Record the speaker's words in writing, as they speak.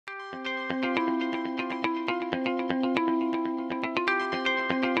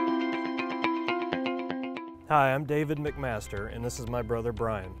Hi, I'm David McMaster, and this is my brother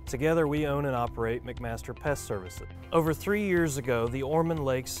Brian. Together we own and operate McMaster Pest Services. Over 3 years ago, the Ormond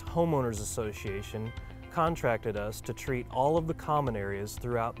Lakes Homeowners Association contracted us to treat all of the common areas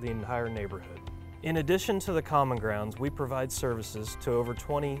throughout the entire neighborhood. In addition to the common grounds, we provide services to over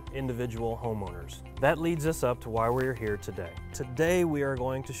 20 individual homeowners. That leads us up to why we're here today. Today we are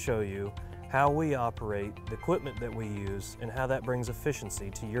going to show you how we operate, the equipment that we use, and how that brings efficiency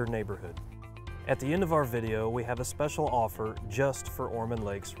to your neighborhood. At the end of our video, we have a special offer just for Ormond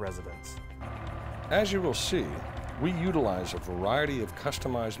Lakes residents. As you will see, we utilize a variety of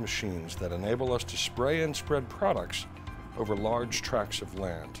customized machines that enable us to spray and spread products over large tracts of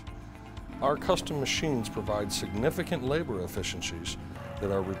land. Our custom machines provide significant labor efficiencies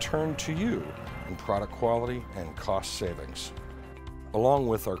that are returned to you in product quality and cost savings. Along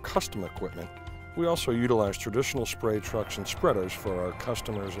with our custom equipment, we also utilize traditional spray trucks and spreaders for our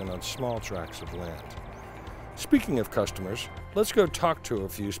customers and on small tracts of land. Speaking of customers, let's go talk to a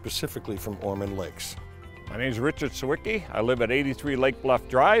few specifically from Ormond Lakes. My name is Richard Sawicki. I live at 83 Lake Bluff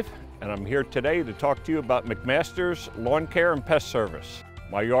Drive, and I'm here today to talk to you about McMaster's Lawn Care and Pest Service.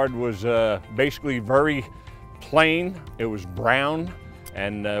 My yard was basically very plain. It was brown,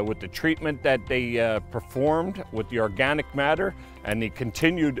 and with the treatment that they performed with the organic matter and the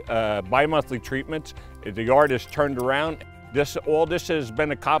continued bi-monthly treatments, the yard has turned around. All this has been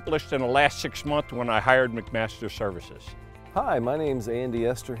accomplished in the last 6 months when I hired McMaster Services. Hi, my name's Andy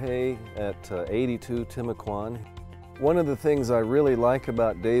Esterhay at 82 Timaquan. One of the things I really like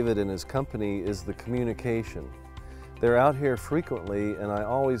about David and his company is the communication. They're out here frequently and I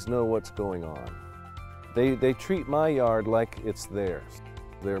always know what's going on. They treat my yard like it's theirs.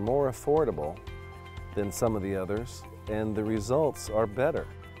 They're more affordable than some of the others, and the results are better.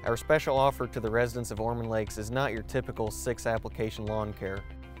 Our special offer to the residents of Ormond Lakes is not your typical 6-application lawn care.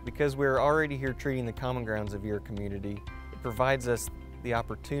 Because we're already here treating the common grounds of your community, it provides us the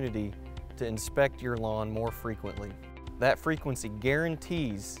opportunity to inspect your lawn more frequently. That frequency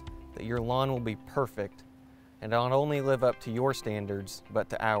guarantees that your lawn will be perfect and not only live up to your standards, but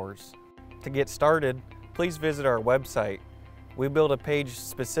to ours. To get started, please visit our website. We built a page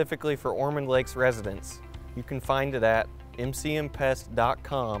specifically for Ormond Lakes residents. You can find it at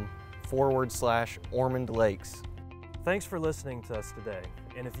mcmpest.com/Ormond Lakes. Thanks for listening to us today.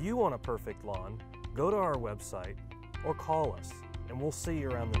 And if you want a perfect lawn, go to our website or call us, and we'll see you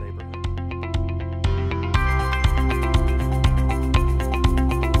around the neighborhood.